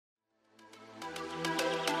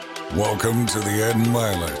Welcome to the Ed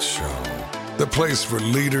Milet Show, the place for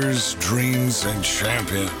leaders, dreams, and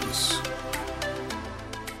champions.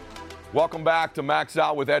 Welcome back to Max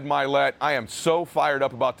Out with Ed Milet. I am so fired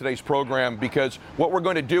up about today's program because what we're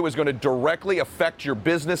going to do is going to directly affect your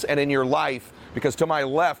business and in your life. Because to my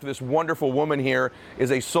left, this wonderful woman here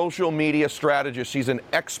is a social media strategist. She's an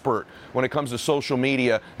expert when it comes to social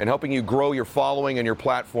media and helping you grow your following and your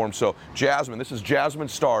platform. So, Jasmine, this is Jasmine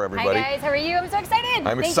Starr, everybody. Hi, guys. How are you? I'm so excited.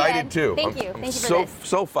 I'm excited, too. Thank you. I'm Thank you for this.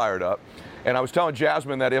 So fired up. And I was telling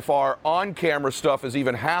Jasmine that if our on-camera stuff is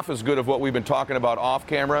even half as good of what we've been talking about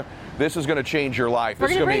off-camera, this is going to change your life. We're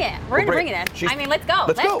going to bring it. We're going to bring it in. I mean, let's go.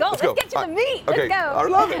 Let's go. Let's get to the meat. Okay. Let's go. I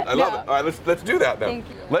love it. I love it. All right, let's do that now. Thank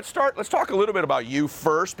you. Let's talk a little bit about you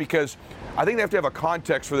first, because I think they have to have a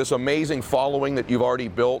context for this amazing following that you've already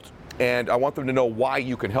built, and I want them to know why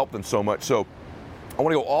you can help them so much. So I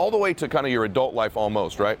want to go all the way to kind of your adult life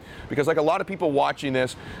almost, right? Because like a lot of people watching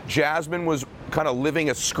this, Jasmine was kind of living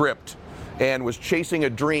a script and was chasing a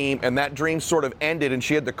dream, and that dream sort of ended, and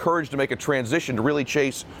she had the courage to make a transition to really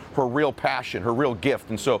chase her real passion, her real gift.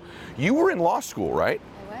 And so you were in law school, right?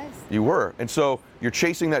 I was. You were. And so you're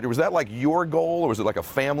chasing that. Was that like your goal, or was it like a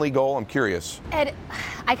family goal? I'm curious. Ed,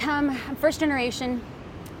 I'm first generation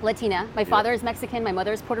Latina. My father is Mexican, my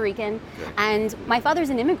mother is Puerto Rican, and my father's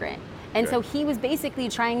an immigrant. And so he was basically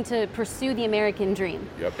trying to pursue the American dream.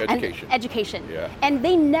 Yep, education. And education. Yeah. And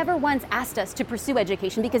they never once asked us to pursue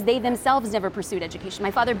education because they themselves never pursued education.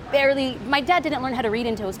 My dad didn't learn how to read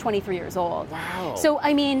until he was 23 years old. Wow. So,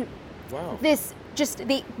 I mean, wow.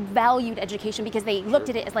 They valued education because they looked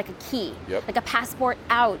at it as like a key, Yep. like a passport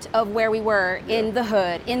out of where we were in the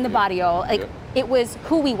hood, in the barrio. Like it was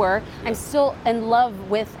who we were. I'm still in love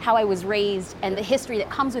with how I was raised and the history that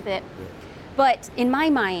comes with it. But in my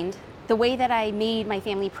mind, the way that I made my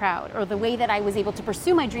family proud, or the way that I was able to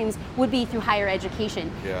pursue my dreams, would be through higher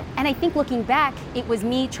education. Yeah. And I think looking back, it was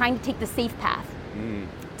me trying to take the safe path.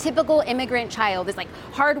 Typical immigrant child is like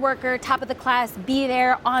hard worker, top of the class, be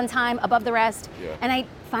there on time, above the rest. Yeah. And I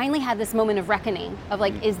finally had this moment of reckoning of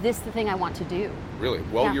like, is this the thing I want to do? Really?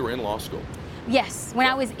 Well, you were in law school. Yes, when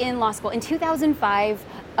I was in law school. In 2005,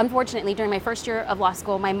 unfortunately, during my first year of law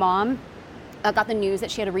school, my mom got the news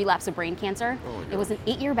that she had a relapse of brain cancer. It was an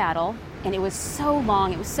 8-year battle, and it was so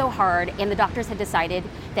long, it was so hard, and the doctors had decided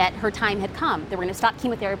that her time had come. They were going to stop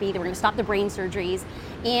chemotherapy, they were going to stop the brain surgeries,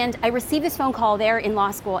 and I received this phone call there in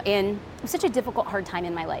law school, and it was such a difficult, hard time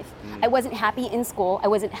in my life. I wasn't happy in school, I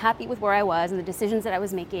wasn't happy with where I was and the decisions that I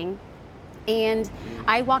was making, and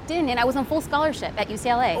I walked in, and I was on full scholarship at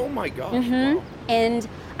UCLA. Oh my gosh. Wow. And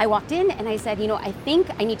I walked in and I said, I think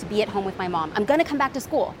I need to be at home with my mom. I'm gonna come back to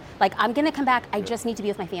school. Like, I'm gonna come back, I just need to be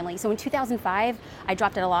with my family. So in 2005, I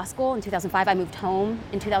dropped out of law school. In 2005, I moved home.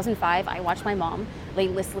 In 2005, I watched my mom lay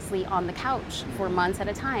listlessly on the couch for months at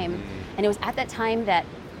a time. And it was at that time that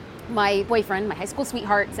my boyfriend, my high school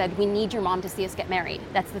sweetheart, said, we need your mom to see us get married.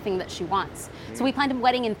 That's the thing that she wants. So we planned a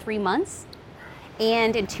wedding in 3 months.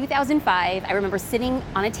 And in 2005, I remember sitting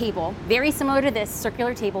on a table, very similar to this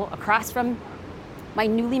circular table, across from my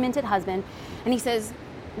newly minted husband, and he says,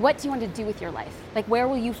 what do you want to do with your life? Like, where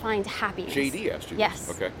will you find happiness? JD asked you.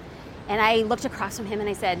 Yes. Okay. And I looked across from him and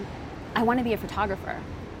I said, I want to be a photographer.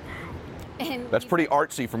 And That's pretty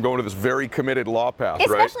artsy from going to this very committed law path, right?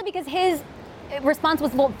 especially because his response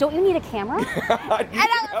was, well, don't you need a camera? I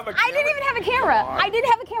didn't even have a camera. I didn't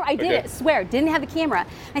have a camera. I did it, swear, didn't have a camera.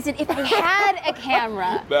 I said, if I had a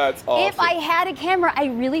camera, That's awesome. if I had a camera, I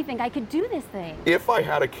really think I could do this thing. If I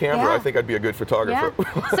had a camera, I think I'd be a good photographer.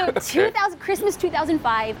 Yeah. So Christmas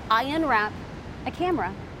 2005, I unwrapped a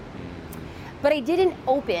camera. But I didn't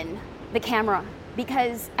open the camera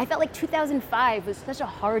because I felt like 2005 was such a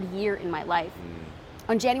hard year in my life.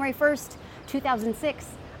 On January 1st, 2006,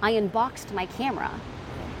 I unboxed my camera.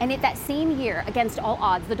 And that same year, against all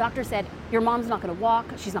odds, the doctor said, your mom's not gonna walk,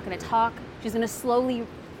 she's not gonna talk, she's gonna slowly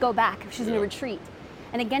go back, she's gonna retreat.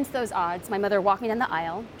 And against those odds, my mother walked me down the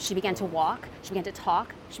aisle, she began to walk, she began to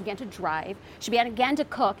talk, she began to drive, she began to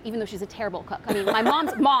cook, even though she's a terrible cook. I mean, my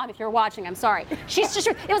mom's mom, if you're watching, I'm sorry. She's just,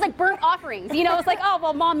 it was like burnt offerings, it's like, oh,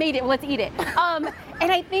 well, mom made it, well, let's eat it.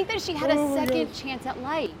 And I think that she had a second chance at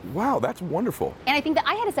life. Wow, that's wonderful. And I think that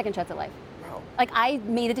I had a second chance at life. Like, I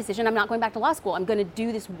made the decision, I'm not going back to law school. I'm going to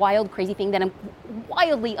do this wild, crazy thing that I'm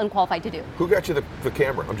wildly unqualified to do. Who got you the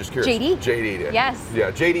camera? I'm just curious. JD. JD did. Yes.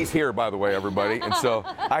 Yeah, JD's here, by the way, everybody. And so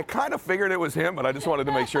I kind of figured it was him, but I just wanted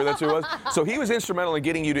to make sure that's who it was. So he was instrumental in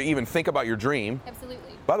getting you to even think about your dream.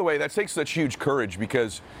 Absolutely. By the way, that takes such huge courage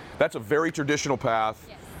because that's a very traditional path.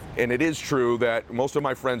 Yes. And it is true that most of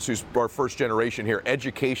my friends who are first generation here,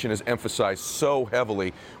 education is emphasized so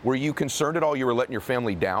heavily. Were you concerned at all you were letting your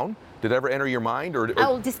family down? Did it ever enter your mind? Or I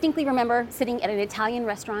will distinctly remember sitting at an Italian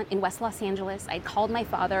restaurant in West Los Angeles. I called my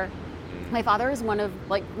father. My father is one of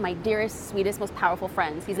my dearest, sweetest, most powerful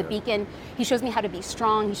friends. He's a beacon. He shows me how to be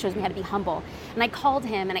strong. He shows me how to be humble. And I called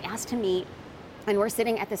him and I asked to meet. And we're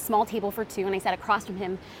sitting at this small table for two, and I sat across from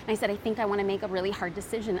him, and I said, I think I want to make a really hard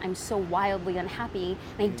decision. I'm so wildly unhappy,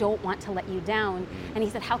 and I don't want to let you down. And he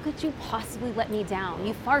said, how could you possibly let me down?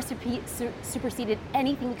 You far superseded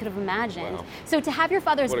anything we could have imagined. Wow. So to have your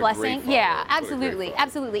father's blessing, yeah, absolutely,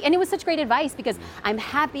 absolutely. And it was such great advice because I'm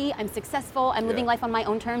happy, I'm successful, I'm living life on my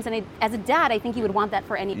own terms, and as a dad, I think you would want that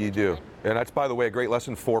for any You do. And that's, by the way, a great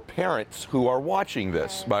lesson for parents who are watching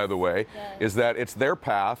this, by the way, is that it's their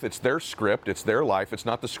path, it's their script, it's their life, it's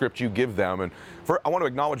not the script you give them. And I want to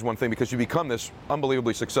acknowledge one thing, because you become this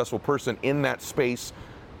unbelievably successful person in that space,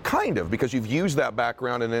 kind of, because you've used that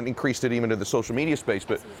background and then increased it even to the social media space.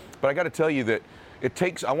 But I got to tell you that it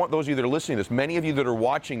takes, I want those of you that are listening to this, many of you that are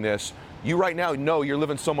watching this, you right now know you're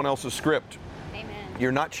living someone else's script. Amen.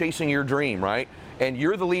 You're not chasing your dream, right? And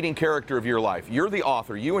you're the leading character of your life. You're the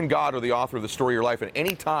author. You and God are the author of the story of your life. And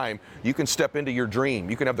any time you can step into your dream,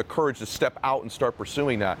 you can have the courage to step out and start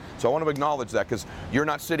pursuing that. So I want to acknowledge that, because you're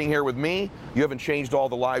not sitting here with me. You haven't changed all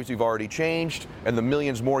the lives you've already changed and the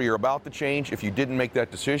millions more you're about to change if you didn't make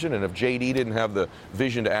that decision and if JD didn't have the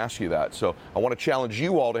vision to ask you that. So I want to challenge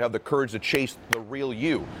you all to have the courage to chase the real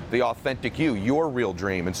you, the authentic you, your real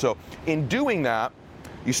dream. And so in doing that,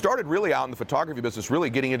 you started really out in the photography business,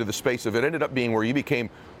 really getting into the space of it. Ended up being where you became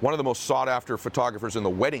one of the most sought after photographers in the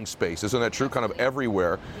wedding space. Isn't that true? Kind of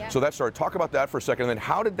everywhere. Yeah. So that started. Talk about that for a second. And then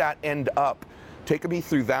how did that end up? Take me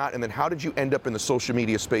through that, and then how did you end up in the social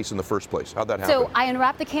media space in the first place? How'd that happen? So I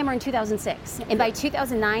unwrapped the camera in 2006, and by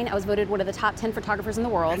 2009, I was voted one of the top 10 photographers in the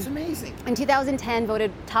world. That's amazing. In 2010,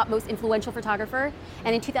 voted top most influential photographer,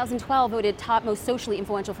 and in 2012, voted top most socially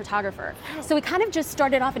influential photographer. Wow. So we kind of just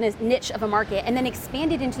started off in a niche of a market, and then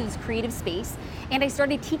expanded into this creative space, and I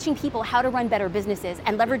started teaching people how to run better businesses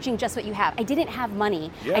and leveraging just what you have. I didn't have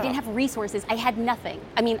money. Yeah. I didn't have resources. I had nothing.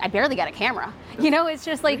 I mean, I barely got a camera. You know, it's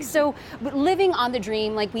just like, so living on the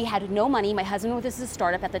dream, like we had no money. My husband was a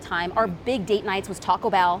startup at the time. Our big date nights was Taco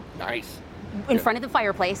Bell. Nice. In front of the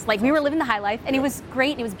fireplace. Like we were living the high life, and it was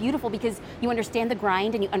great and it was beautiful because you understand the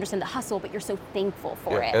grind and you understand the hustle, but you're so thankful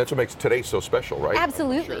for it. And that's what makes today so special, right?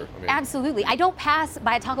 Absolutely. Sure. Absolutely. I don't pass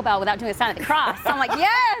by a Taco Bell without doing a sign of the cross. I'm like,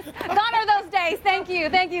 yes, gone are those days. Thank you,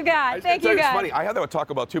 God. Thank you, God. It's funny. I had that with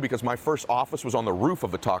Taco Bell too, because my first office was on the roof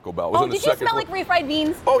of the Taco Bell. It was did you smell like refried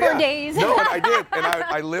beans for days? No, and I did. And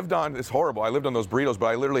I lived on, it's horrible, I lived on those burritos, but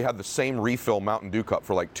I literally had the same refill Mountain Dew cup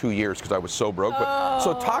for like 2 years because I was so broke. But,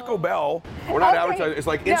 so Taco Bell, we're not advertising, it's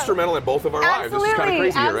like instrumental in both of our lives. This is kind of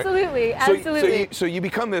crazy here, right? Absolutely. So you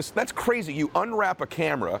become this, that's crazy. You unwrap a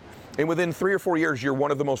camera, and within 3 or 4 years, you're one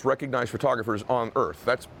of the most recognized photographers on earth.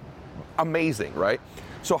 That's amazing, right?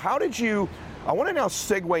 So how did you, I want to now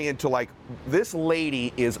segue into like, this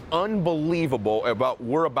lady is unbelievable about what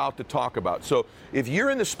we're about to talk about. So if you're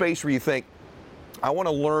in the space where you think, I want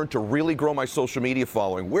to learn to really grow my social media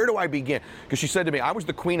following, where do I begin? Because she said to me, I was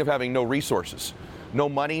the queen of having no resources. No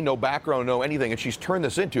money, no background, no anything, and she's turned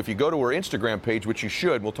this into, if you go to her Instagram page, which you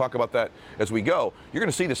should, we'll talk about that as we go, you're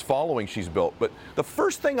gonna see this following she's built. But the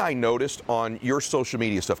first thing I noticed on your social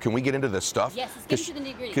media stuff, can we get into this stuff? Yes, let's get into the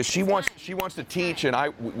nitty-gritty. Because she wants to teach,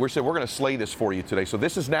 and we're gonna slay this for you today. So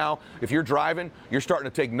this is now, if you're driving, you're starting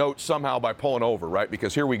to take notes somehow by pulling over, right?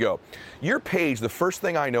 Because here we go. Your page, the first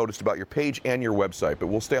thing I noticed about your page and your website, but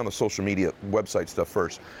we'll stay on the social media website stuff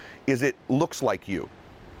first, is it looks like you.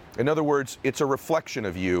 In other words, it's a reflection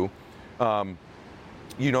of you.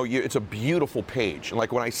 It's a beautiful page. And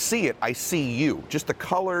like when I see it, I see you. Just the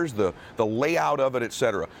colors, the layout of it,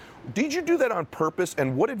 etc. Did you do that on purpose?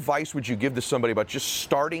 And what advice would you give to somebody about just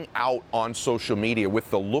starting out on social media with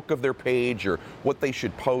the look of their page or what they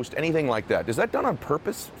should post, anything like that? Is that done on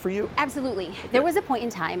purpose for you? Absolutely. Okay. There was a point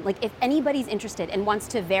in time, like if anybody's interested and wants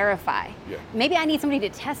to verify, maybe I need somebody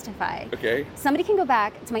to testify. Okay. Somebody can go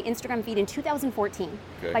back to my Instagram feed in 2014.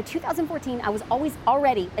 Okay. By 2014, I was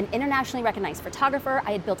already an internationally recognized photographer.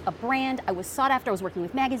 I had built a brand. I was sought after. I was working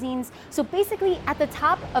with magazines. So basically at the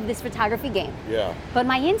top of this photography game. Yeah. But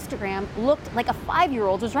my Instagram looked like a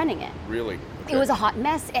 5-year-old was running it. Really? It was a hot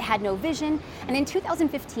mess. It had no vision. And in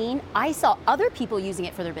 2015, I saw other people using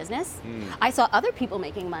it for their business. I saw other people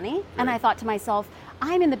making money. And I thought to myself,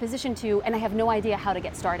 I'm in the position to, and I have no idea how to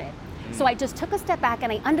get started. So I just took a step back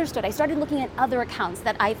and I understood. I started looking at other accounts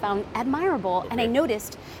that I found admirable, and I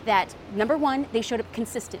noticed that, number one, they showed up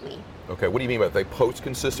consistently. Okay, what do you mean by that? They post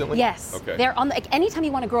consistently? Yes. Okay. They're on like anytime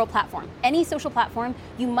you want to grow a platform, any social platform,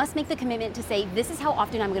 you must make the commitment to say, this is how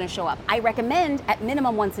often I'm going to show up. I recommend at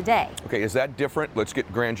minimum once a day. Okay, is that different? Let's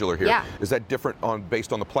get granular here. Yeah. Is that different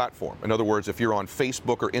based on the platform? In other words, if you're on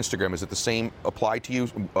Facebook or Instagram, is it the same apply to you?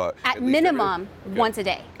 At minimum, once a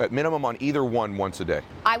day. At minimum on either one once a day.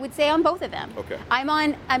 I would say on both of them. Okay. I'm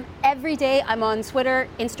every day, I'm on Twitter,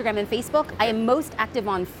 Instagram, and Facebook. Okay. I am most active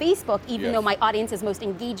on Facebook, even Yes. though my audience is most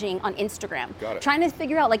engaging on Instagram. Got it. Trying to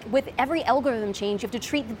figure out, like with every algorithm change, you have to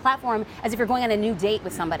treat the platform as if you're going on a new date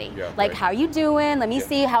with somebody. Yeah, like, right. how are you doing? Let me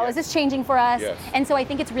see, how is this changing for us? Yes. And so I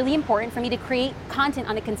think it's really important for me to create content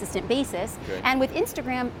on a consistent basis. Okay. And with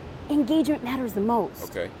Instagram, engagement matters the most.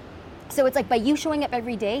 Okay. So it's like by you showing up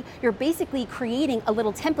every day, you're basically creating a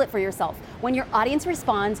little template for yourself. When your audience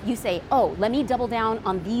responds, you say, oh, let me double down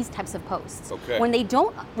on these types of posts. Okay. When they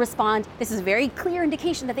don't respond, this is a very clear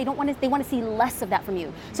indication that they want to see less of that from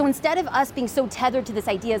you. So instead of us being so tethered to this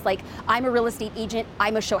idea as like, I'm a real estate agent,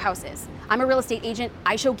 I must show houses. I'm a real estate agent,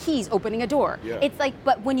 I show keys opening a door. Yeah. It's like,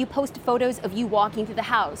 but when you post photos of you walking through the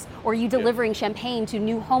house or you delivering champagne to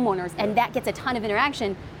new homeowners and that gets a ton of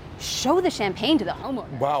interaction, show the champagne to the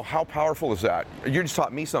homeowner. Wow, how powerful is that? You just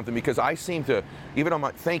taught me something because I seem to, even on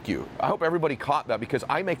my, thank you. I hope everybody caught that because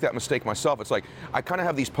I make that mistake myself. It's like, I kind of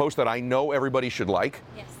have these posts that I know everybody should like.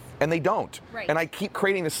 Yes. And they don't. Right. And I keep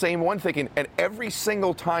creating the same one thinking, and every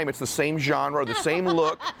single time it's the same genre, the same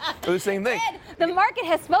look, or the same thing. The market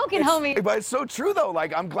has spoken, homie. But it's so true though.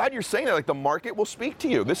 Like, I'm glad you're saying that. Like, the market will speak to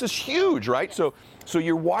you. This is huge, right? So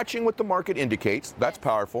you're watching what the market indicates. That's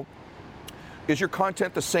powerful. Is your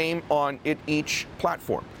content the same on each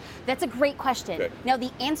platform? That's a great question. Okay. Now,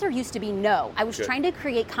 the answer used to be no. I was Okay. trying to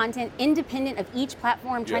create content independent of each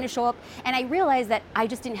platform, trying Yeah. to show up, and I realized that I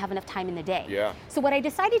just didn't have enough time in the day. Yeah. So what I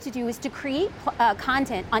decided to do is to create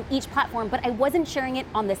content on each platform, but I wasn't sharing it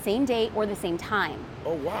on the same day or the same time.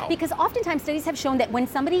 Oh, wow. Because oftentimes studies have shown that when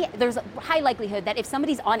there's a high likelihood that if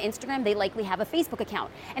somebody's on Instagram, they likely have a Facebook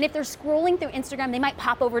account. And if they're scrolling through Instagram, they might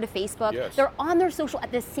pop over to Facebook. Yes. They're on their social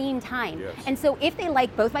at the same time. Yes. And so if they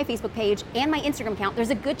like both my Facebook page and my Instagram account, there's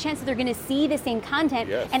a good chance that they're gonna see the same content.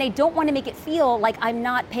 Yes. And I don't wanna make it feel like I'm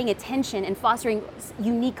not paying attention and fostering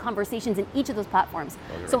unique conversations in each of those platforms.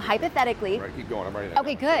 Okay, So right. hypothetically, Right, keep going. I'm writing that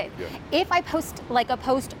okay, down. good. Yeah. If I post like a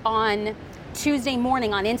post on Tuesday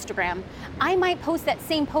morning on Instagram, I might post that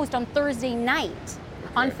same post on Thursday night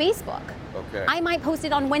on Facebook. Okay. I might post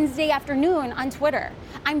it on Wednesday afternoon on Twitter.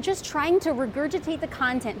 I'm just trying to regurgitate the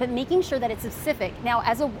content, but making sure that it's specific. Now,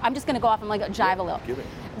 I'm just gonna go off and like jive a little. give it.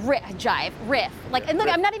 Riff. Like, and look,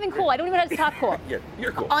 riff, I'm not even cool. I don't even know how to talk cool. Yeah,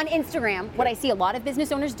 you're cool. On Instagram, what I see a lot of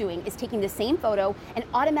business owners doing is taking the same photo and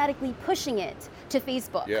automatically pushing it to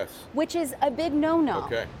Facebook. Yes. Which is a big no-no.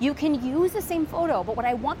 Okay. You can use the same photo, but what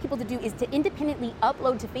I want people to do is to independently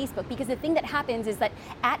upload to Facebook, because the thing that happens is that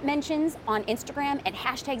 @mentions on Instagram and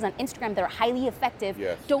hashtags on Instagram that are highly effective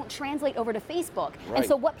Yes. don't translate over to Facebook. Right. And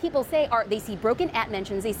so what people say are they see broken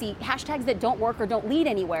 @mentions, they see hashtags that don't work or don't lead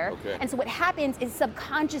anywhere. Okay. And so what happens is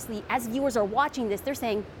subconsciously, as viewers are watching this, they're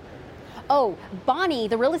saying, oh, Bonnie,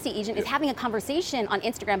 the real estate agent, is having a conversation on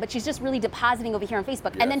Instagram, but she's just really depositing over here on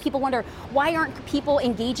Facebook. And then Yes. people wonder, why aren't people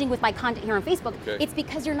engaging with my content here on Facebook? Okay. It's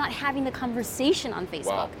because you're not having the conversation on Facebook.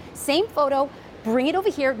 Wow. Same photo, bring it over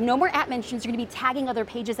here, no more @mentions. You're gonna be tagging other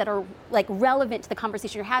pages that are like relevant to the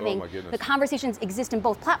conversation you're having. Oh my goodness. The conversations exist in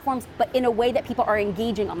both platforms, but in a way that people are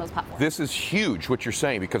engaging on those platforms. This is huge what you're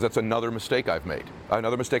saying, because that's another mistake I've made.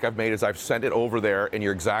 Another mistake I've made is I've sent it over there, and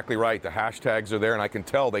you're exactly right. The hashtags are there, and I can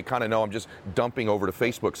tell they kind of know I'm just dumping over to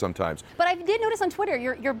Facebook sometimes. But I did notice on Twitter,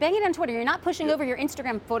 you're banging on Twitter. You're not pushing over your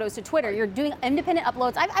Instagram photos to Twitter. You're doing independent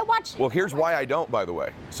uploads. I watched. Well, here's why I don't, by the way.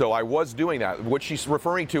 So I was doing that. What she's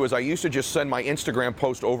referring to is I used to just send my Instagram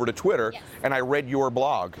post over to Twitter, Yes. and I read your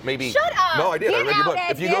blog. Maybe. Shut up! No, I did. I Get read your out, blog.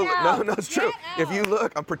 Ed, If you get go, out. no, it's true. Get If you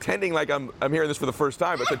look, I'm pretending like I'm hearing this for the first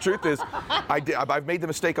time, but the truth is, I've made the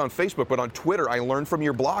mistake on Facebook, but on Twitter, I learned from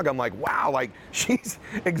your blog. I'm like, wow, like she's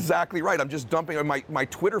exactly right. I'm just dumping. My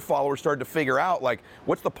Twitter followers started to figure out like,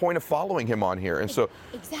 what's the point of following him on here? And so,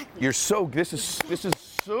 Exactly. you're so. This is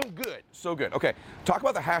so good, so good. Okay, talk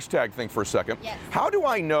about the hashtag thing for a second. Yes. How do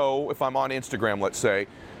I know if I'm on Instagram, let's say,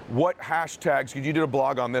 what hashtags? Because you did a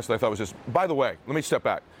blog on this that I thought was just. By the way, let me step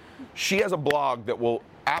back. She has a blog that will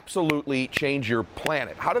absolutely change your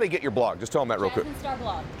planet. How do they get your blog? Just tell them that real quick. Jasmine Star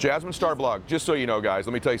Blog. Jasmine Star Blog. Just so you know, guys,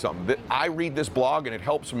 let me tell you something. I read this blog and it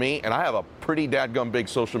helps me, and I have a pretty dadgum big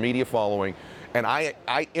social media following, and I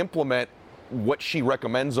implement what she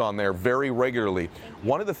recommends on there very regularly.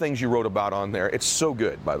 One of the things you wrote about on there, it's so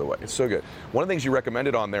good, by the way, it's so good. One of the things you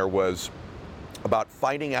recommended on there was about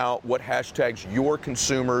finding out what hashtags your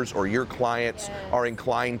consumers or your clients are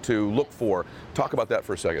inclined to look for. Talk about that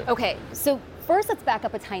for a second. Okay, so first let's back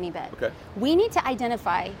up a tiny bit. Okay. We need to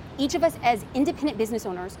identify, each of us as independent business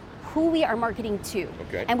owners, who we are marketing to.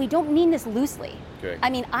 Okay. And we don't mean this loosely. Okay. I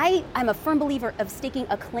mean, I'm a firm believer of staking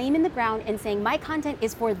a claim in the ground and saying my content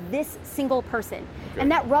is for this single person. Okay. And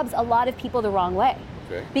that rubs a lot of people the wrong way.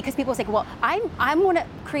 Okay. Because people say, well, I'm going to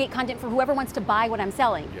create content for whoever wants to buy what I'm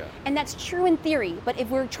selling. Yeah. And that's true in theory, but if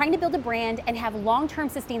we're trying to build a brand and have long-term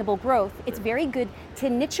sustainable growth, it's very good to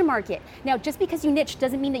niche a market. Now, just because you niche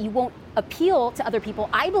doesn't mean that you won't appeal to other people.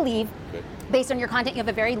 I believe, based on your content, you have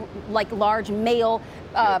a very large male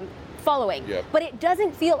following. Yep. But it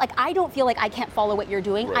doesn't feel like, I don't feel like I can't follow what you're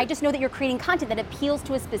doing. Right. I just know that you're creating content that appeals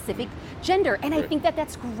to a specific gender. And I think that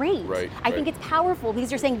that's great. Right. I think it's powerful because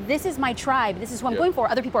you're saying, this is my tribe, this is who I'm going for.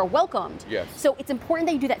 Other people are welcomed. Yes. So it's important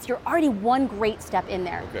that you do that. So you're already one great step in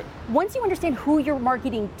there. Okay. Once you understand who you're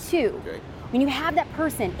marketing to, when you have that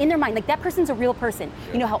person in their mind, like that person's a real person.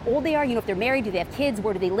 You know how old they are, you know if they're married, do they have kids,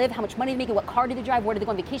 where do they live, how much money they make, what car do they drive, where do they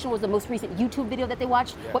go on vacation, what was the most recent YouTube video that they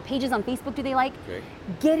watched, what pages on Facebook do they like?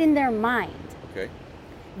 Get in their mind.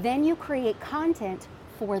 Then you create content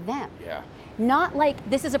for them. Not like,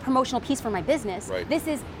 this is a promotional piece for my business. This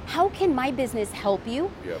is, how can my business help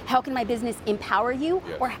you? How can my business empower you?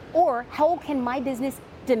 Or how can my business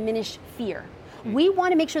diminish fear? We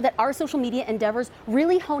want to make sure that our social media endeavors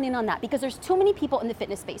really hone in on that, because there's too many people in the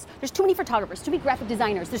fitness space. There's too many photographers, too many graphic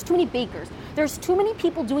designers, there's too many bakers. There's too many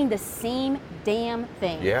people doing the same damn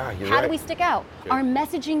thing. How do we stick out? Our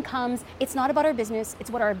messaging comes, it's not about our business, it's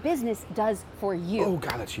what our business does for you. Oh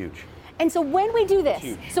God, that's huge. And so when we do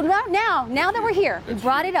this, so now that we're here, we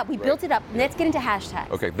brought it up, we built it up, let's get into hashtags.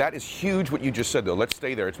 Okay, that is huge what you just said though. Let's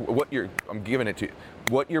stay there. It's what I'm giving it to you.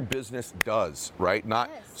 What your business does, right? Not,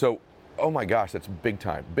 so, oh my gosh, that's big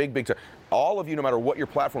time, big time. All of you, no matter what your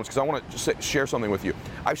platform is, because I want to just share something with you.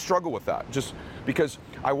 I struggle with that just because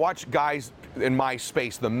I watch guys in my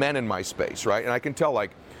space, the men in my space, right? And I can tell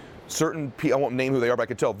like certain people, I won't name who they are, but I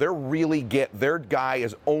can tell their guy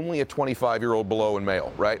is only a 25-year-old below and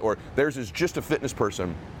male, right? Or theirs is just a fitness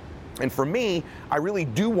person. And for me, I really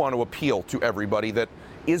do want to appeal to everybody that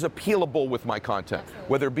is appealable with my content,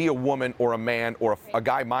 whether it be a woman or a man or a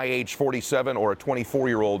guy my age, 47, or a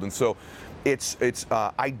 24-year-old. And so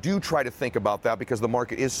I do try to think about that because the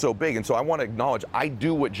market is so big. And so I want to acknowledge, I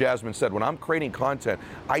do what Jasmine said. When I'm creating content,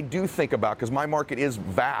 I do think about, because my market is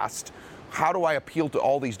vast, how do I appeal to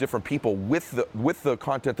all these different people with the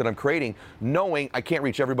content that I'm creating, knowing I can't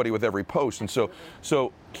reach everybody with every post. And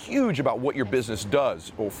so huge about what your business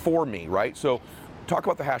does or for me, right? So talk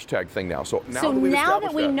about the hashtag thing now. So now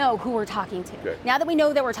that we know who we're talking to, now that we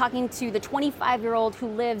know that we're talking to the 25-year-old who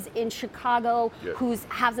lives in Chicago, who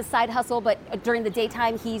has a side hustle, but during the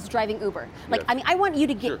daytime he's driving Uber. Like, I mean, I want you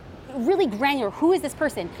to get really granular. Who is this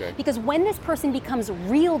person? Because when this person becomes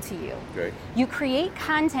real to you, you create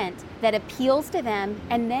content that appeals to them,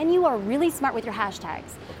 and then you are really smart with your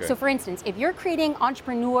hashtags. So for instance, if you're creating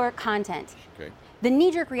entrepreneur content, the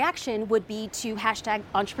knee-jerk reaction would be to hashtag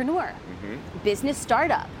entrepreneur, business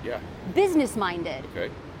startup, business-minded.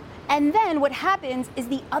 And then what happens is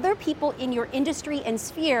the other people in your industry and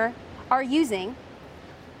sphere are using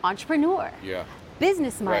entrepreneur,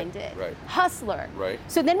 business-minded, hustler.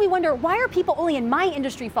 So then we wonder, why are people only in my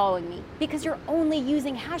industry following me? Because you're only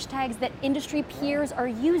using hashtags that industry peers are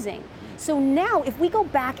using. So now if we go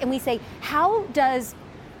back and we say, how does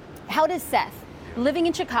Seth, living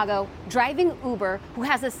in Chicago, driving Uber, who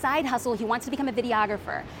has a side hustle, he wants to become a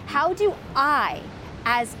videographer, how do I,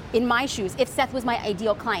 as in my shoes, if Seth was my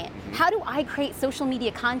ideal client, how do I create social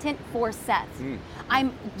media content for Seth?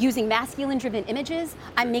 I'm using masculine-driven images.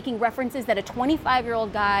 I'm making references that a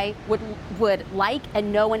 25-year-old guy would like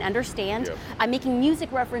and know and understand. I'm making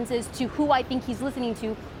music references to who I think he's listening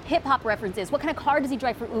to, hip-hop references. What kind of car does he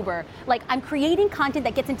drive for Uber? Like, I'm creating content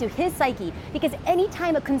that gets into his psyche, because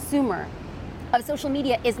anytime a consumer of social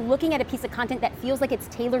media is looking at a piece of content that feels like it's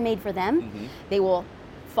tailor-made for them, they will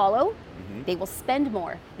follow, they will spend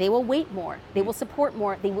more, they will wait more, they will support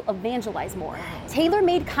more, they will evangelize more.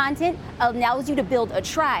 Tailor-made content allows you to build a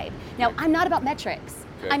tribe. Now, I'm not about metrics.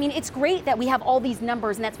 I mean, it's great that we have all these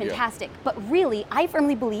numbers and that's fantastic, but really, I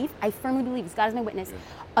firmly believe, as God is my witness,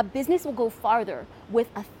 a business will go farther with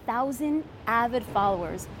 1,000 avid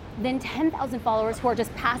followers than 10,000 followers who are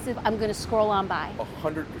just passive, I'm going to scroll on by.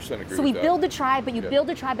 100% agree. So we build a tribe, but you build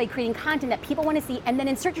a tribe by creating content that people want to see, and then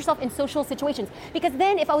insert yourself in social situations. Because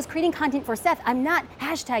then if I was creating content for Seth, I'm not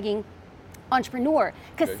hashtagging entrepreneur,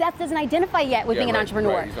 because Okay. Seth doesn't identify yet with Yeah, being an right,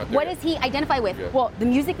 entrepreneur. right, he's not there What yet. does he identify with? Yeah. Well, the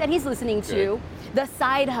music that he's listening to, Okay. the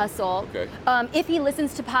side hustle. Okay. If he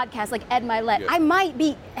listens to podcasts like Ed Milet, Yeah. I might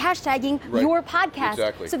be hashtagging Right. your podcast,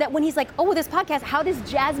 Exactly. so that when he's like, oh, this podcast, how does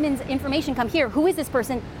Jasmine's information come here? Who is this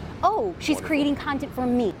person? Oh, she's Wonderful. creating content for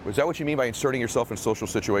me. Is that what you mean by inserting yourself in social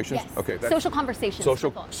situations? Yes. Okay. Social conversations.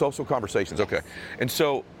 Social conversations. Okay. And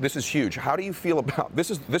so this is huge. How do you feel about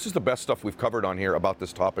this? Is the best stuff we've covered on here about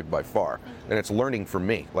this topic by far, and it's learning for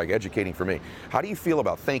me, like educating for me. How do you feel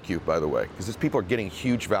about? Thank you, by the way, because people are getting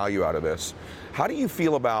huge value out of this. How do you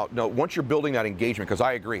feel about once you're building that engagement? Because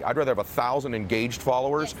I agree, I'd rather have 1,000 engaged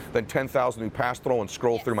followers than 10,000 who pass through and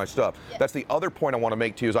scroll through my stuff. That's the other point I want to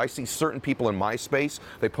make to you. Is I see certain people in my space,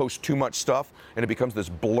 they post too much stuff, and it becomes this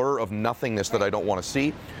blur of nothingness that I don't want to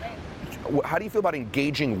see. How do you feel about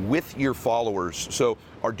engaging with your followers? So,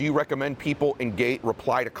 do you recommend people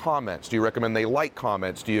reply to comments? Do you recommend they like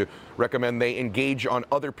comments? Do you recommend they engage on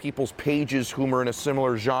other people's pages who are in a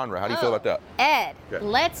similar genre? How do you feel about that? Ed, Okay.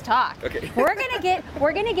 let's talk. Okay. We're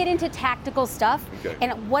gonna get into tactical stuff. Okay.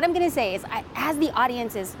 And what I'm gonna say is, as the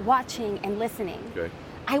audience is watching and listening, Okay.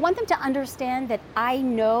 I want them to understand that I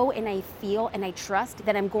know and I feel and I trust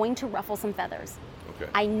that I'm going to ruffle some feathers. Okay.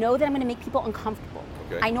 I know that I'm going to make people uncomfortable.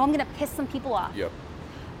 Okay. I know I'm going to piss some people off. Yep.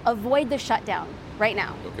 Avoid the shutdown right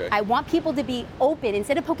now. Okay. I want people to be open.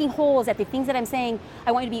 Instead of poking holes at the things that I'm saying,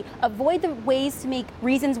 I want you to be, avoid the ways to make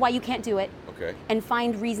reasons why you can't do it. Okay. And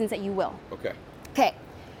find reasons that you will. Okay. Okay.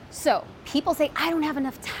 So people say, I don't have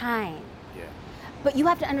enough time. Yeah. But you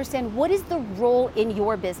have to understand, what is the role in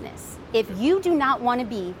your business? If you do not want to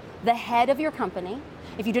be the head of your company,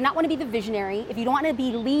 if you do not want to be the visionary, if you don't want to be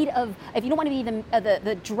if you don't want to be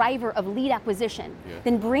the driver of lead acquisition,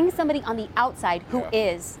 then bring somebody on the outside who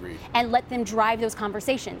is, and let them drive those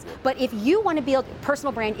conversations. But if you want to build a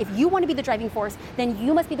personal brand, if you want to be the driving force, then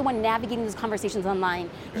you must be the one navigating those conversations online.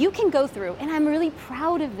 You can go through, and I'm really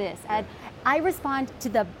proud of this, Ed. I respond to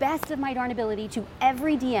the best of my darn ability to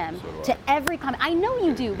every DM, to every comment. I know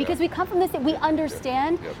you do, because we come from this, we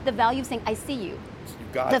understand the value of saying, I see you.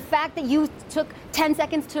 The fact that you took 10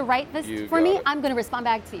 seconds to write this for me, I'm going to respond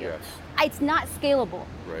back to you. Yes. It's not scalable,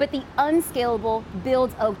 but the unscalable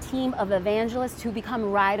builds a team of evangelists who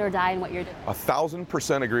become ride or die in what you're doing.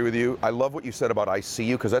 1,000% agree with you. I love what you said about I see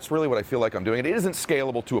you, because that's really what I feel like I'm doing. It isn't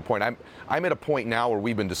scalable to a point. I'm at a point now where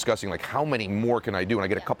we've been discussing, like, how many more can I do? And I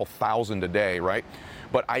get a couple thousand a day, right?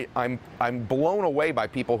 But I'm blown away by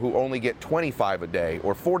people who only get 25 a day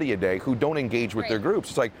or 40 a day who don't engage with their groups.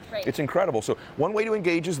 It's like, it's incredible. So one way to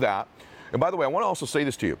engage is that. And by the way, I want to also say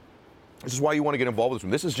this to you. This is why you want to get involved with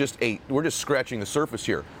this. This is just we're just scratching the surface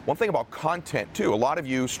here. One thing about content too, a lot of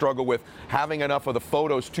you struggle with having enough of the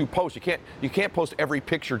photos to post. You can't post every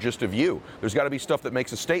picture just of you. There's got to be stuff that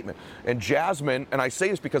makes a statement. And Jasmine, and I say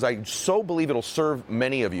this because I so believe it'll serve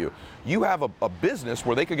many of you. You have a business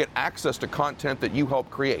where they could get access to content that you help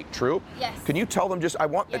create, true? Yes. Can you tell them this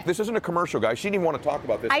isn't a commercial, guys. She didn't even want to talk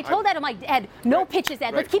about this. I told Ed, I'm like, Ed, no pitches,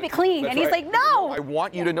 Ed. Let's keep it clean. That's and he's right. like, no. I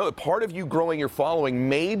want you to know that part of you growing your following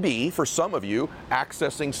may be, for some of you,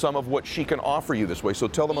 accessing some of what she can offer you this way. So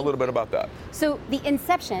tell them a little bit about that. So the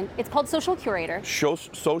inception, it's called Social Curator.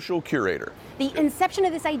 Social Curator. The inception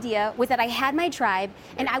of this idea was that I had my tribe,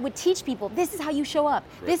 and I would teach people, this is how you show up,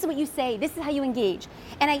 this is what you say, this is how you engage.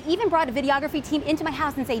 And I even brought a videography team into my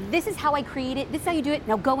house and say, this is how I create it, this is how you do it,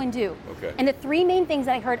 now go and do. Okay. And the three main things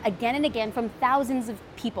that I heard again and again from thousands of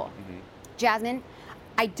people. Jasmine,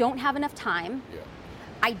 I don't have enough time,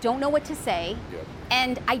 I don't know what to say,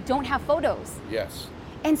 and I don't have photos. Yes.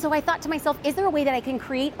 And so I thought to myself, is there a way that I can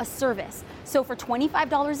create a service? So for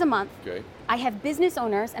 $25 a month, I have business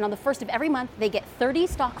owners, and on the first of every month, they get 30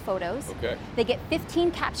 stock photos. They get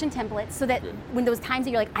 15 caption templates, so that when those times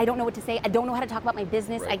that you're like, I don't know what to say, I don't know how to talk about my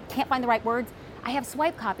business, I can't find the right words, I have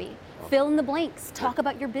swipe copy. Fill in the blanks, talk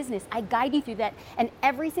about your business. I guide you through that. And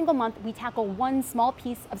every single month, we tackle one small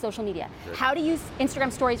piece of social media. How to use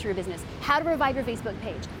Instagram stories for your business, how to revive your Facebook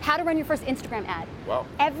page, how to run your first Instagram ad. Wow.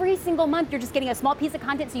 Every single month, you're just getting a small piece of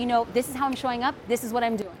content so you know, this is how I'm showing up, this is what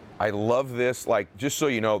I'm doing. I love this. Like, just so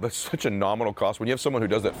you know, that's such a nominal cost. When you have someone who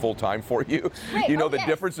does that full time for you, you know the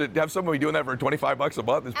difference. To have somebody doing that for $25 a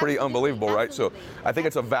month is pretty unbelievable, right? So I think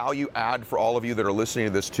it's a value add for all of you that are listening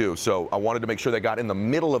to this too. So I wanted to make sure they got in the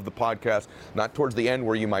middle of the podcast, not towards the end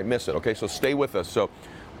where you might miss it. Okay, so stay with us. So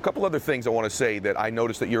a couple other things I want to say that I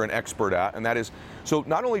noticed that you're an expert at, and that is, so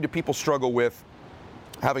not only do people struggle with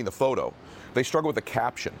having the photo, they struggle with the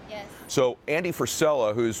caption. Yes. So Andy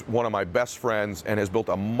Frisella, who's one of my best friends and has built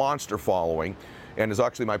a monster following and is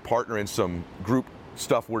actually my partner in some group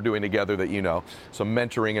stuff we're doing together that you know, some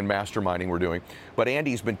mentoring and masterminding we're doing. But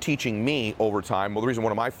Andy's been teaching me over time. Well, the reason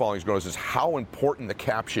one of my followings grows is how important the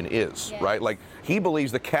caption is, Yes. right? Like he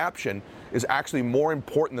believes the caption is actually more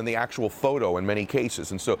important than the actual photo in many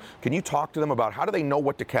cases. And so can you talk to them about how do they know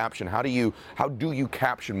what to caption? How do you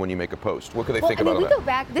caption when you make a post? What can they think about we that? go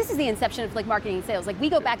back, this is the inception of like marketing and sales. Like we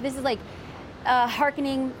go back, this is like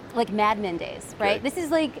hearkening like Mad Men days, right?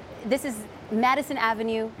 Okay. This is Madison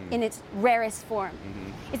Avenue in its rarest form.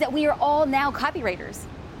 Is that we are all now copywriters.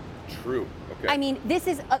 True. Okay. I mean, this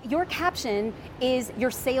is your caption is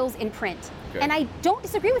your sales in print. Okay. And I don't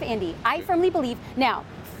disagree with Andy. I firmly believe now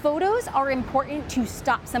photos are important to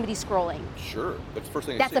stop somebody scrolling. Sure. That's the first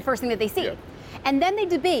thing. That's the first thing that they see. Yeah. And then they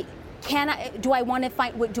debate. Do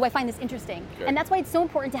I find this interesting? Okay. And that's why it's so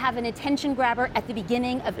important to have an attention grabber at the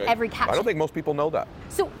beginning of every caption. I don't think most people know that.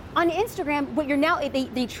 So on Instagram, what you're now,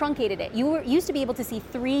 they truncated it. You used to be able to see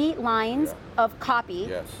 3 lines of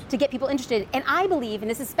copy to get people interested. And I believe, and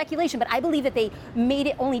this is speculation, but I believe that they made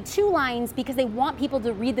it only 2 lines because they want people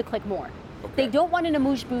to read the click more. Okay. They don't want an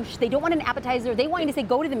amuse-bouche. They don't want an appetizer. They want you to say,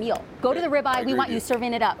 go to the meal. Go to the ribeye. We want you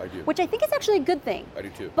serving it up. I do. Which I think is actually a good thing. I do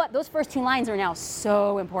too. But those first 2 lines are now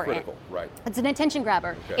so important. Critical, right. It's an attention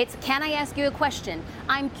grabber. Okay. It's, can I ask you a question?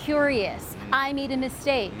 I'm curious. I made a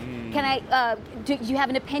mistake. Can I, do you have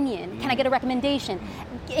an opinion? Can I get a recommendation?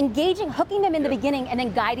 Engaging, hooking them in the beginning and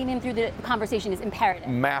then guiding them through the conversation is imperative.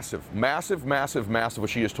 Massive, massive, massive, massive. What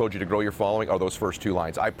she just told you to grow your following are those first 2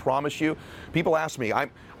 lines. I promise you, people ask me,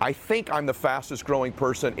 I think I'm the fastest growing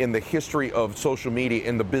person in the history of social media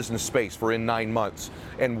in the business space for in 9 months.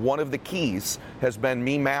 And one of the keys has been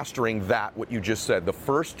me mastering that, what you just said. The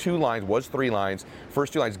first 2 lines was 3 lines.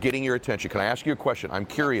 First 2 lines, getting your attention. Can I ask you a question? I'm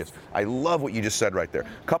curious. I love what you just said right there.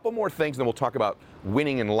 A couple more things, then we'll talk about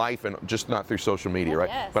winning in life and just not through social media, right?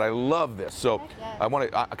 Yes. But I love this. So I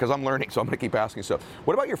want to, because I'm learning, so I'm going to keep asking stuff.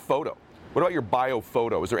 What about your photo? What about your bio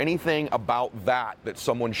photo? Is there anything about that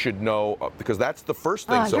someone should know? Because that's the first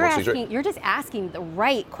thing someone sees. Right? You're just asking the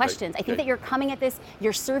right questions. I think that you're coming at this,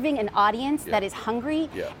 you're serving an audience that is hungry,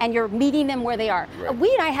 and you're meeting them where they are. Right.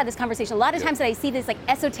 We and I had this conversation. A lot of times that I see this like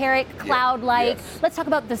esoteric, cloud-like, let's talk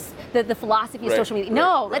about this, the philosophy of social media.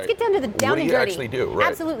 No, let's get down to the down and dirty. What do you actually do? Right.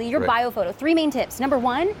 Absolutely, your bio photo. 3 main tips. Number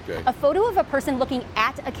 1, a photo of a person looking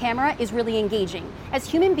at a camera is really engaging. As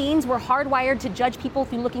human beings, we're hardwired to judge people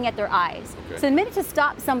through looking at their eyes. So the minute to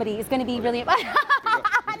stop somebody is going to be really. No,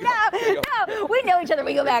 we know each other.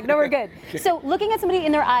 We go back. No, we're good. So looking at somebody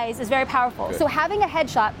in their eyes is very powerful. So having a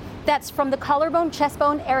headshot that's from the collarbone, chest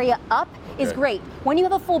bone area up is great. When you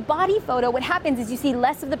have a full body photo, what happens is you see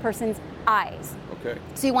less of the person's eyes.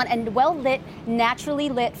 So you want a well-lit, naturally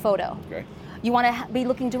lit photo. You want to be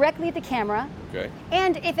looking directly at the camera.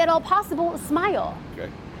 And if at all possible, smile.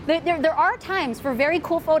 There are times for very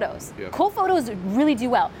cool photos. Cool photos really do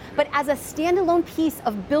well. But as a standalone piece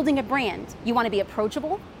of building a brand, you want to be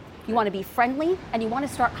approachable, you want to be friendly, and you want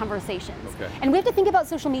to start conversations. And we have to think about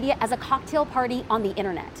social media as a cocktail party on the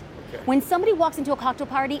internet. When somebody walks into a cocktail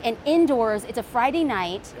party and indoors, it's a Friday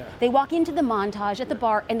night, they walk into the montage at the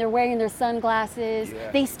bar and they're wearing their sunglasses,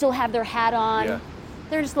 they still have their hat on.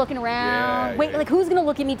 They're just looking around. Wait, like who's gonna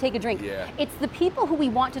look at me take a drink? It's the people who we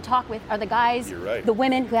want to talk with are the guys, the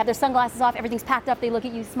women who have their sunglasses off, everything's packed up, they look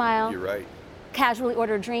at you, smile. Casually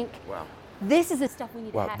order a drink. This is the stuff we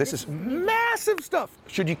need to have. This is massive stuff.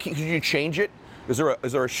 Should you change it? Is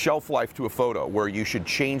there a shelf life to a photo where you should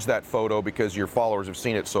change that photo because your followers have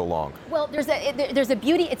seen it so long? Well, there's a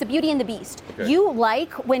beauty. It's a beauty and the beast. You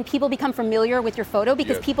like when people become familiar with your photo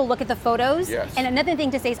because people look at the photos. And another thing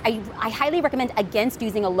to say is I highly recommend against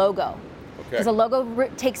using a logo. Because a logo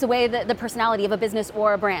takes away the personality of a business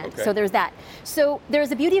or a brand. So there's that. So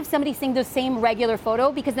there's a beauty of somebody seeing the same regular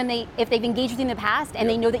photo because then if they've engaged with you in the past and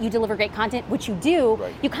they know that you deliver great content, which you do,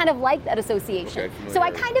 you kind of like that association. So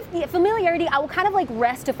I kind of, familiarity, I will kind of like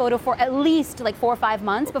rest a photo for at least like 4 or 5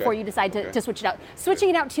 months before you decide to switch it out. Switching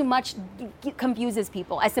it out too much confuses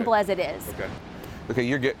people, as simple as it is.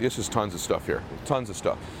 This is tons of stuff here, tons of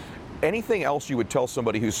stuff. Anything else you would tell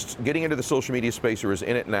somebody who's getting into the social media space or is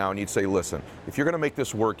in it now and you'd say, listen, if you're going to make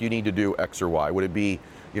this work, you need to do X or Y? Would it be,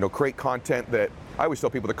 create content that, I always tell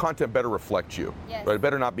people the content better reflect you, but it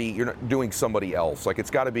better not be, you're not doing somebody else. Like it's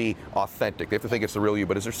got to be authentic. They have to think it's the real you,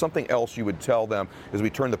 but is there something else you would tell them as we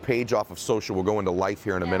turn the page off of social, we'll go into life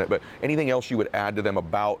here in a minute, but anything else you would add to them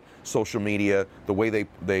about social media, the way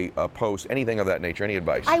they post, anything of that nature, any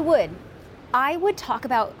advice? I would talk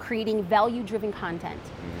about creating value-driven content.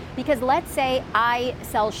 Because let's say I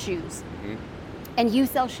sell shoes, and you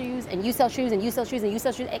sell shoes, and you sell shoes, and you sell shoes, and you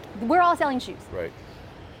sell shoes. We're all selling shoes.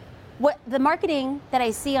 What the marketing that I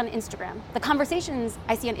see on Instagram, the conversations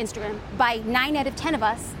I see on Instagram, by 9 out of 10 of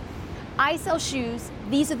us, I sell shoes,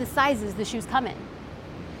 these are the sizes the shoes come in.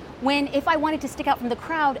 When if I wanted to stick out from the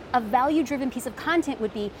crowd, a value-driven piece of content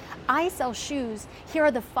would be, I sell shoes, here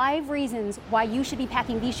are the 5 reasons why you should be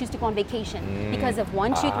packing these shoes to go on vacation. Because of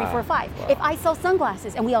 1, 2, 3, 4, 5. Wow. If I sell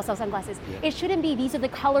sunglasses, and we all sell sunglasses, it shouldn't be these are the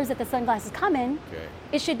colors that the sunglasses come in. Okay.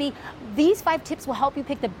 It should be, these 5 tips will help you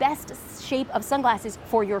pick the best shape of sunglasses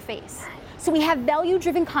for your face. So we have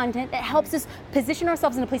value-driven content that helps us position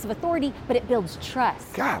ourselves in a place of authority, but it builds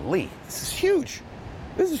trust. Golly, this is huge.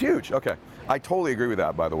 This is huge. Okay. I totally agree with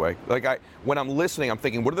that, by the way. Like, when I'm listening, I'm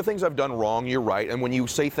thinking, what are the things I've done wrong? You're right. And when you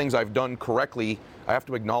say things I've done correctly, I have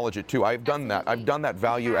to acknowledge it too. I've done that. I've done that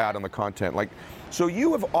value add on the content. Like, so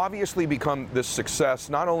you have obviously become this success,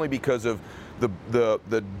 not only because of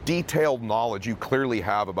the detailed knowledge you clearly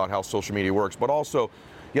have about how social media works, but also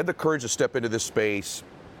you had the courage to step into this space.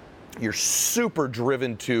 You're super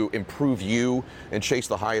driven to improve you and chase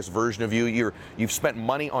the highest version of you. You've spent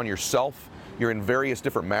money on yourself. You're in various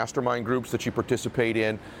different mastermind groups that you participate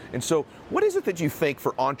in. And so what is it that you think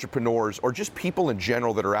for entrepreneurs or just people in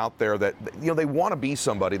general that are out there that, you know, they want to be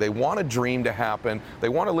somebody, they want a dream to happen, they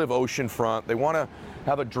want to live oceanfront, they want to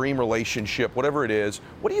have a dream relationship, whatever it is.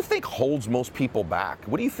 What do you think holds most people back?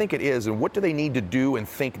 What do you think it is, and what do they need to do and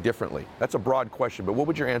think differently? That's a broad question, but what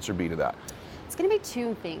would your answer be to that? It's going to be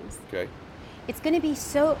 2 things. Okay. It's going to be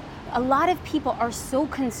a lot of people are so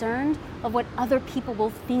concerned of what other people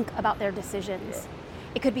will think about their decisions.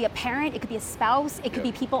 Yeah. It could be a parent, it could be a spouse, it could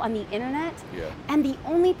be people on the internet. Yeah. And the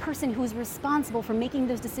only person who is responsible for making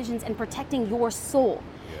those decisions and protecting your soul.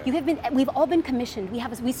 We've all been commissioned.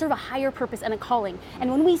 We serve a higher purpose and a calling.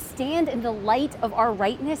 And when we stand in the light of our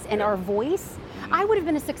rightness and our voice, I would have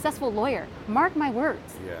been a successful lawyer. Mark my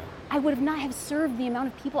words. Yeah. I would have not have served the amount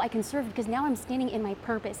of people I can serve because now I'm standing in my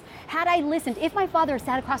purpose. Had I listened, if my father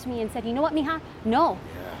sat across from me and said, you know what, Mija? No,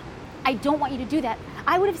 I don't want you to do that.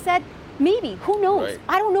 I would have said, maybe, who knows? Right.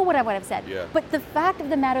 I don't know what I would have said. Yeah. But the fact of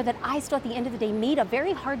the matter that I still at the end of the day made a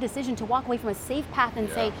very hard decision to walk away from a safe path and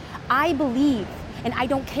say, I believe, and I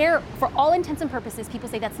don't care, for all intents and purposes, people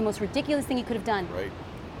say that's the most ridiculous thing you could have done. Right.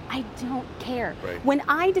 I don't care. Right. When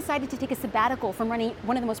I decided to take a sabbatical from running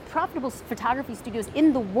one of the most profitable photography studios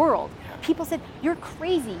in the world, people said, you're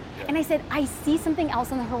crazy. And I said, I see something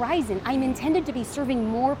else on the horizon. I'm intended to be serving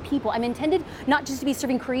more people. I'm intended not just to be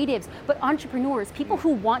serving creatives, but entrepreneurs, people who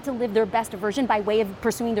want to live their best version by way of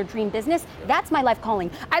pursuing their dream business. That's my life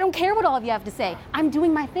calling. I don't care what all of you have to say. I'm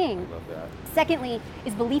doing my thing. I love that. Secondly,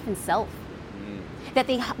 is belief in self. That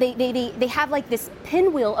they have like this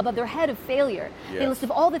pinwheel above their head of failure. They list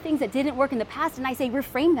of all the things that didn't work in the past, and I say,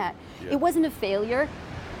 reframe that. It wasn't a failure.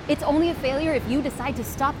 It's only a failure if you decide to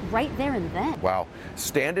stop right there and then. Wow.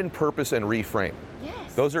 Stand in purpose and reframe.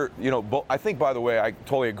 Yes. Those are, I think, by the way, I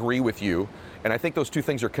totally agree with you, and I think those 2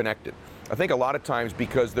 things are connected. I think a lot of times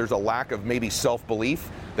because there's a lack of maybe self-belief,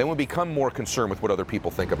 then we become more concerned with what other people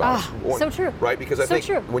think about us. So true. Right? Because I So think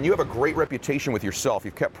true. when you have a great reputation with yourself,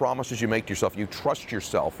 you've kept promises you make to yourself, you trust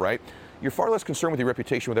yourself, right? You're far less concerned with your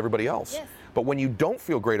reputation with everybody else. Yes. But when you don't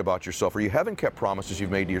feel great about yourself, or you haven't kept promises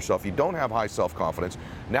you've made to yourself, you don't have high self-confidence,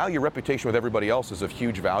 now your reputation with everybody else is of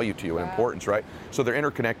huge value to you and importance, right? So they're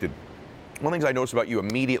interconnected. One of the things I noticed about you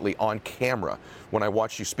immediately on camera when I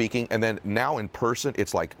watched you speaking, and then now in person,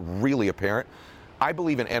 it's like really apparent. I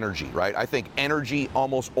believe in energy, right? I think energy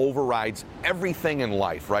almost overrides everything in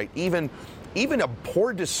life, right? Even a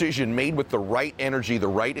poor decision made with the right energy, the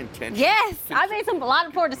right intention. Yes, I made a lot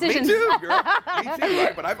of poor decisions. Me too, girl. Me too,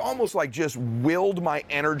 right? But I've almost like just willed my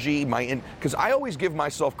energy, because I always give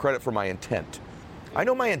myself credit for my intent. I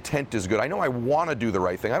know my intent is good. I know I want to do the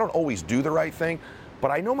right thing. I don't always do the right thing, but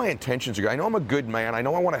I know my intentions are good. I know I'm a good man. I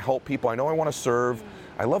know I want to help people. I know I want to serve.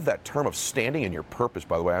 I love that term of standing in your purpose,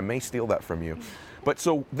 by the way. I may steal that from you. But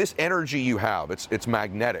so this energy you have, it's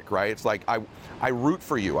magnetic, right? It's like I root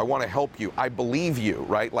for you. I want to help you. I believe you,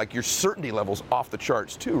 right? Like your certainty level's off the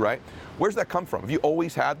charts too, right? Where's that come from? Have you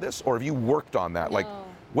always had this, or have you worked on that? No. Like,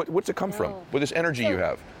 what's it come from? With this energy you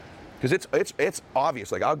have? Because it's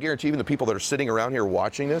obvious. Like, I'll guarantee even the people that are sitting around here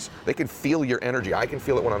watching this, they can feel your energy. I can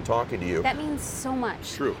feel it when I'm talking to you. That means so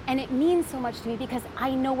much. True. And it means so much to me because I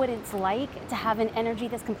know what it's like to have an energy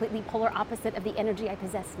that's completely polar opposite of the energy I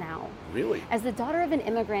possess now. Really? As the daughter of an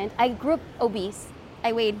immigrant, I grew up obese.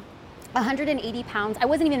 I weighed 180 pounds. I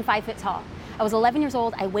wasn't even 5 foot tall. I was 11 years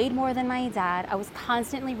old. I weighed more than my dad. I was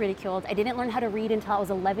constantly ridiculed. I didn't learn how to read until I was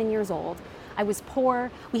 11 years old. I was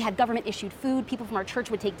poor. We had government issued food. People from our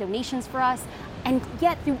church would take donations for us. And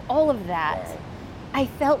yet through all of that, I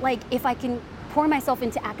felt like if I can pour myself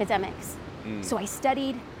into academics, So I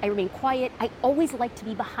studied, I remained quiet. I always liked to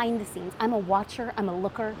be behind the scenes. I'm a watcher, I'm a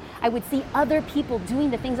looker. I would see other people doing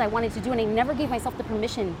the things I wanted to do, and I never gave myself the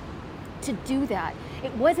permission to do that.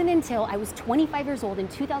 It wasn't until I was 25 years old in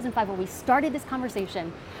 2005 where we started this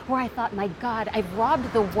conversation where I thought, my God, I've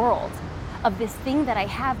robbed the world of this thing that I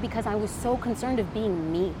have because I was so concerned of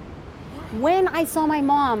being me. When I saw my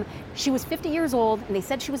mom, she was 50 years old and they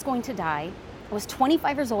said she was going to die. I was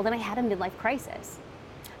 25 years old and I had a midlife crisis.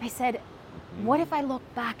 I said, what if I look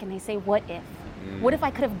back and I say, what if? What if I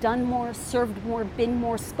could have done more, served more, been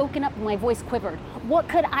more, spoken up when my voice quivered? What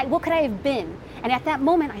could I have been? And at that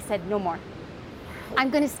moment I said, no more. I'm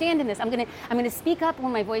going to stand in this. I'm going to speak up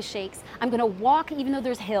when my voice shakes. I'm going to walk even though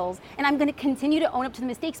there's hills, and I'm going to continue to own up to the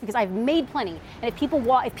mistakes because I've made plenty. And if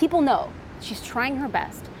people know she's trying her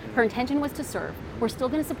best, her intention was to serve, we're still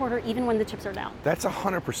going to support her even when the chips are down. That's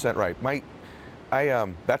 100% right.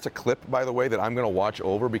 That's a clip, by the way, that I'm going to watch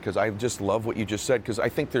over because I just love what you just said, because I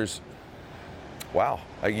think wow,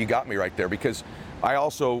 you got me right there, because I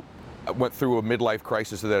also went through a midlife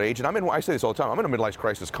crisis at that age, and I say this all the time, I'm in a midlife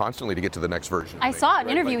crisis constantly to get to the next version of I me, saw an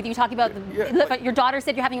right? interview with you talking about your daughter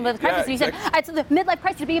said you're having a midlife crisis, and you said, it's the midlife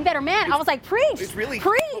crisis to be a better man. I was like, preach, it's really,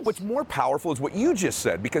 preach. What's more powerful is what you just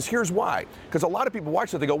said, because here's why. Because a lot of people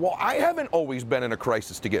watch that, they go, well, I haven't always been in a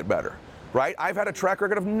crisis to get better. Right? I've had a track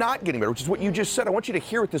record of not getting better, which is what you just said. I want you to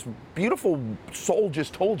hear what this beautiful soul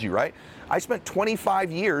just told you, right? I spent 25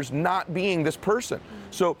 years not being this person.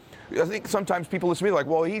 So I think sometimes people listen to me like,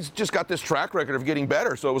 well, he's just got this track record of getting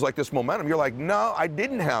better, so it was like this momentum. You're like, no, I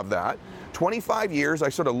didn't have that. 25 years, I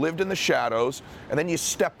sort of lived in the shadows, and then you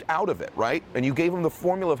stepped out of it, right? And you gave them the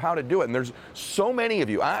formula of how to do it. And there's so many of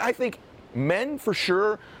you. I think men for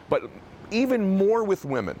sure, but even more with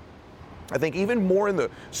women. I think even more in the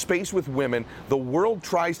space with women, the world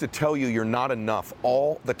tries to tell you you're not enough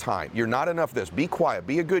all the time. You're not enough this. Be quiet.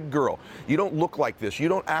 Be a good girl. You don't look like this. You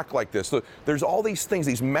don't act like this. So there's all these things,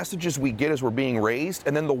 these messages we get as we're being raised,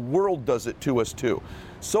 and then the world does it to us too.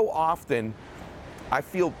 So often, I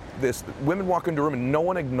feel this, women walk into a room and no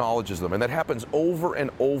one acknowledges them, and that happens over and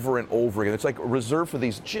over and over again. It's like reserved for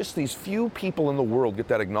these few people in the world get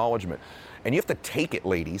that acknowledgement. And you have to take it,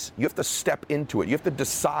 ladies. You have to step into it. You have to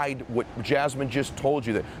decide what Jasmine just told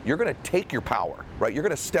you, that you're going to take your power, right? You're going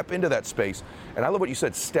to step into that space. And I love what you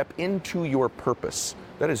said, step into your purpose.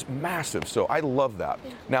 That is massive. So I love that.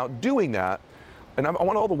 Now, doing that, and I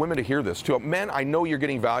want all the women to hear this too. Men, I know you're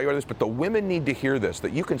getting value out of this, but the women need to hear this,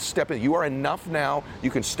 that you can step in. You are enough now. You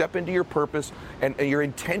can step into your purpose, and your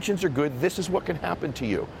intentions are good. This is what can happen to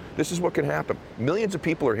you. This is what can happen. Millions of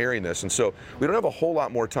people are hearing this, and so we don't have a whole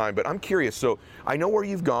lot more time, but I'm curious. So I know where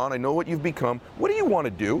you've gone. I know what you've become. What do you want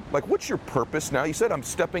to do? Like, what's your purpose now? You said I'm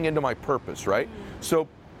stepping into my purpose, right? So,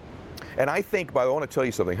 and I think, by the way, I want to tell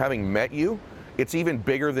you something. Having met you, it's even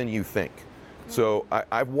bigger than you think. So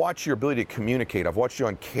I've watched your ability to communicate. I've watched you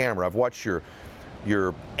on camera. I've watched your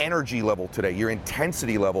energy level today, your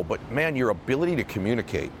intensity level, but man, your ability to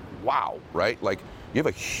communicate. Wow, right? Like, you have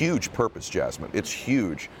a huge purpose, Jasmine. It's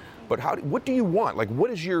huge. But what do you want? Like, what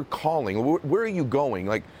is your calling? Where are you going?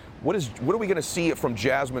 Like, what are we going to see from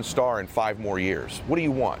Jasmine Star in 5 more years? What do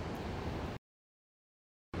you want?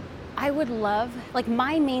 I would love, like,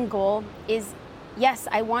 my main goal is, yes,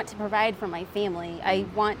 I want to provide for my family. I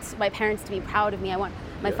want my parents to be proud of me. I want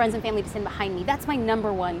my friends and family to stand behind me. That's my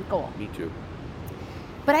number one goal. Me too.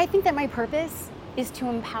 But I think that my purpose is to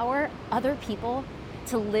empower other people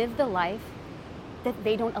to live the life that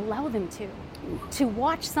they don't allow them to. To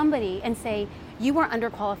watch somebody and say, you are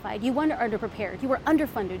underqualified, you were underprepared, you were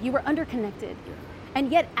underfunded, you were underconnected.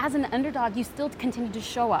 And yet, as an underdog, you still continue to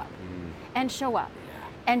show up and show up.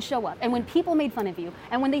 And show up. And when people made fun of you,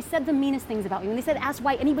 and when they said the meanest things about you, when they said, ask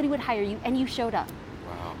why anybody would hire you, and you showed up.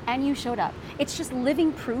 Wow. And you showed up. It's just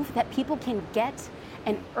living proof that people can get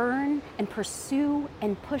and earn and pursue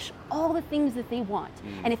and push all the things that they want.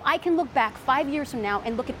 And if I can look back 5 years from now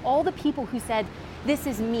and look at all the people who said, this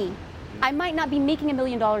is me, I might not be making $1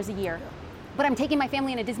 million a year, but I'm taking my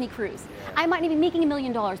family on a Disney cruise. I might not be making $1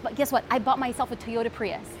 million, but guess what? I bought myself a Toyota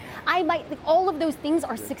Prius. All of those things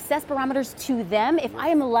are success barometers to them if I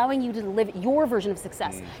am allowing you to live your version of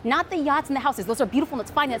success. Not the yachts and the houses. Those are beautiful and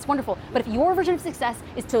that's fine, that's wonderful. But if your version of success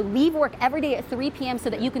is to leave work every day at 3 p.m.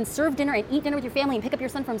 so that you can serve dinner and eat dinner with your family and pick up your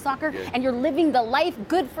son from soccer, and you're living the life,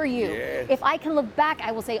 good for you. If I can look back,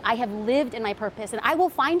 I will say I have lived in my purpose, and I will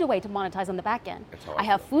find a way to monetize on the back end. I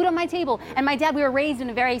have food on my table. And my dad, we were raised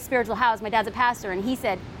in a very spiritual house. My dad's a pastor, and he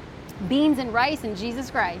said, beans and rice and Jesus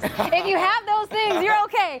Christ. If you have those things, you're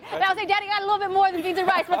okay. And I'll say, Daddy, I got a little bit more than beans and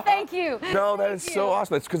rice, but thank you. No, that is so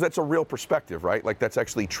awesome. That's because that's a real perspective, right? Like that's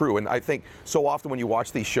actually true. And I think so often when you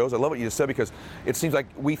watch these shows, I love what you just said, because it seems like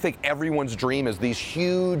we think everyone's dream is these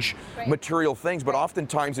huge material things, but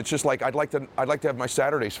oftentimes it's just like I'd like to have my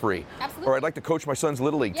Saturdays free. Absolutely. Or I'd like to coach my son's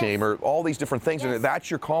Little League team, or all these different things. And that's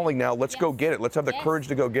your calling now. Let's go get it. Let's have the courage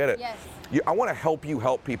to go get it. Yes. I want to help you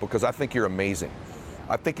help people, because I think you're amazing.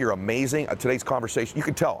 I think you're amazing. Today's conversation, you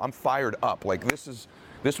can tell I'm fired up. Like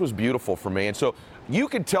this was beautiful for me. And so you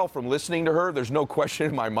can tell from listening to her, there's no question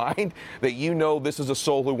in my mind that you know this is a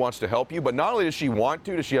soul who wants to help you. But not only does she want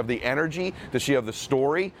to, does she have the energy, does she have the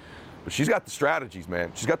story, but she's got the strategies,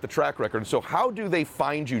 man. She's got the track record. And so how do they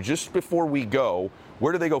find you? Just before we go,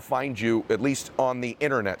 where do they go find you, at least on the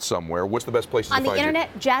internet somewhere? What's the best place to find you? On the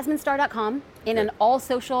internet, jasminestar.com, in an all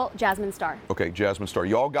social Jasmine Star. Okay, Jasmine Star.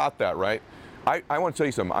 You all got that, right? I want to tell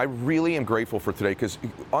you something. I really am grateful for today, because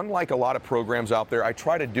unlike a lot of programs out there, I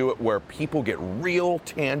try to do it where people get real,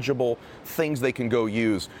 tangible things they can go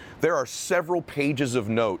use. There are several pages of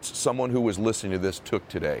notes someone who was listening to this took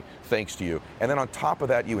today, thanks to you. And then on top of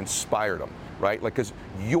that, you inspired them, right? Like, because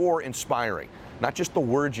you're inspiring. Not just the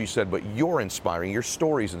words you said, but you're inspiring. Your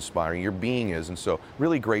story's inspiring. Your being is. And so,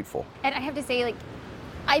 really grateful. And I have to say, like,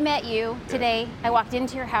 I met you today. I walked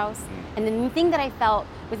into your house, and the thing that I felt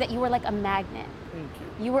was that you were like a magnet. Thank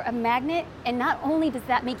you. You were a magnet, and not only does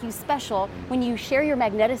that make you special when you share your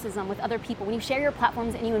magneticism with other people, when you share your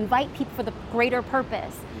platforms and you invite people for the greater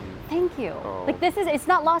purpose. Thank you. Oh. Like, it's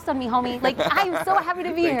not lost on me, homie. Like, I'm so happy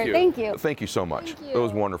to be here. Thank you. Thank you so much. Thank you. It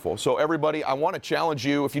was wonderful. So everybody, I want to challenge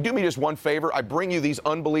you. If you do me just one favor, I bring you these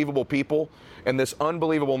unbelievable people and this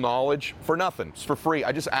unbelievable knowledge for nothing. It's for free.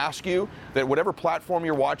 I just ask you that whatever platform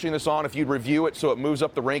you're watching this on, if you'd review it so it moves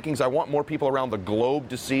up the rankings. I want more people around the globe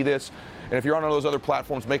to see this. And if you're on one of those other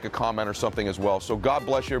platforms, make a comment or something as well. So God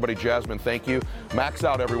bless you, everybody. Jasmine, thank you. Max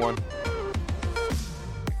out, everyone.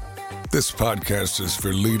 This podcast is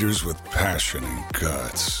for leaders with passion and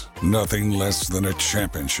guts. Nothing less than a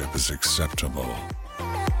championship is acceptable.